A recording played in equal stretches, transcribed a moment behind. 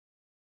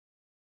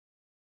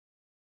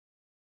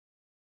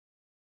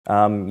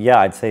Yeah,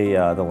 I'd say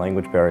the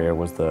language barrier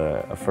was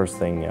the first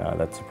thing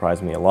that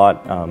surprised me a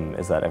lot,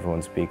 is that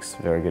everyone speaks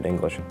very good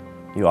English.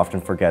 You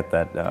often forget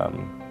that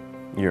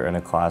you're in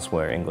a class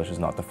where English is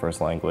not the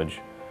first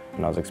language.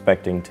 And I was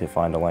expecting to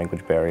find a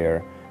language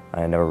barrier.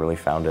 I never really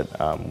found it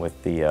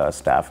with the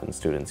staff and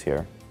students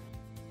here.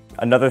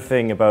 Another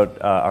thing about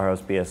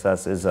Aarhus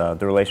BSS is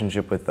the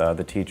relationship with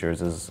the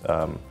teachers is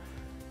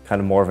kind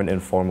of more of an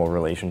informal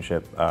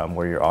relationship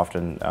where you're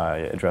often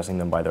addressing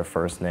them by their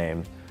first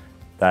name.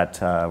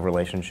 That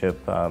relationship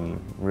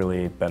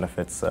really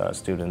benefits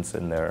students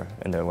in their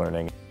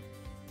learning.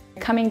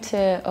 Coming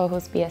to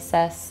Aarhus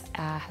BSS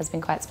has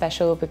been quite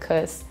special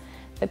because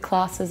the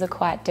classes are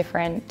quite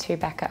different to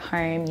back at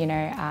home. You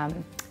know,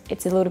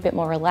 it's a little bit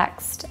more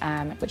relaxed,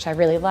 which I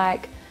really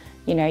like.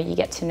 You know, you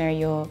get to know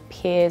your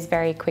peers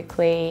very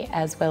quickly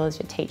as well as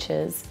your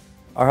teachers.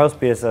 Aarhus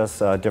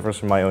BSS differs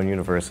from my own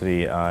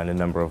university in a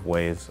number of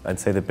ways. I'd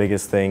say the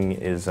biggest thing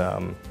is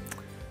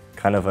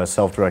kind of a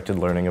self-directed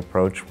learning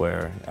approach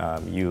where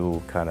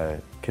you kind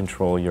of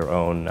control your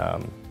own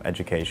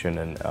education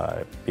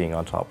and being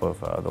on top of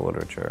the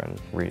literature and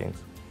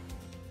readings.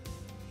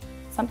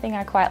 Something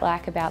I quite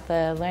like about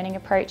the learning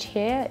approach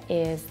here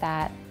is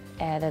that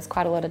there's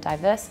quite a lot of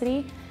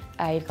diversity.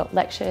 You've got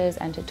lectures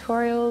and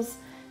tutorials.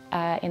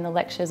 In the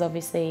lectures,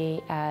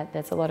 obviously,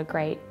 there's a lot of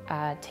great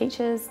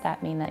teachers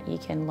that mean that you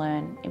can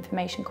learn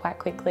information quite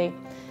quickly.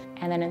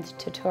 And then in the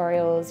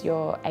tutorials,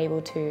 you're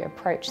able to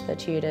approach the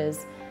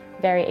tutors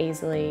very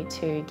easily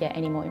to get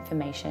any more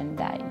information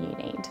that you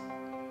need.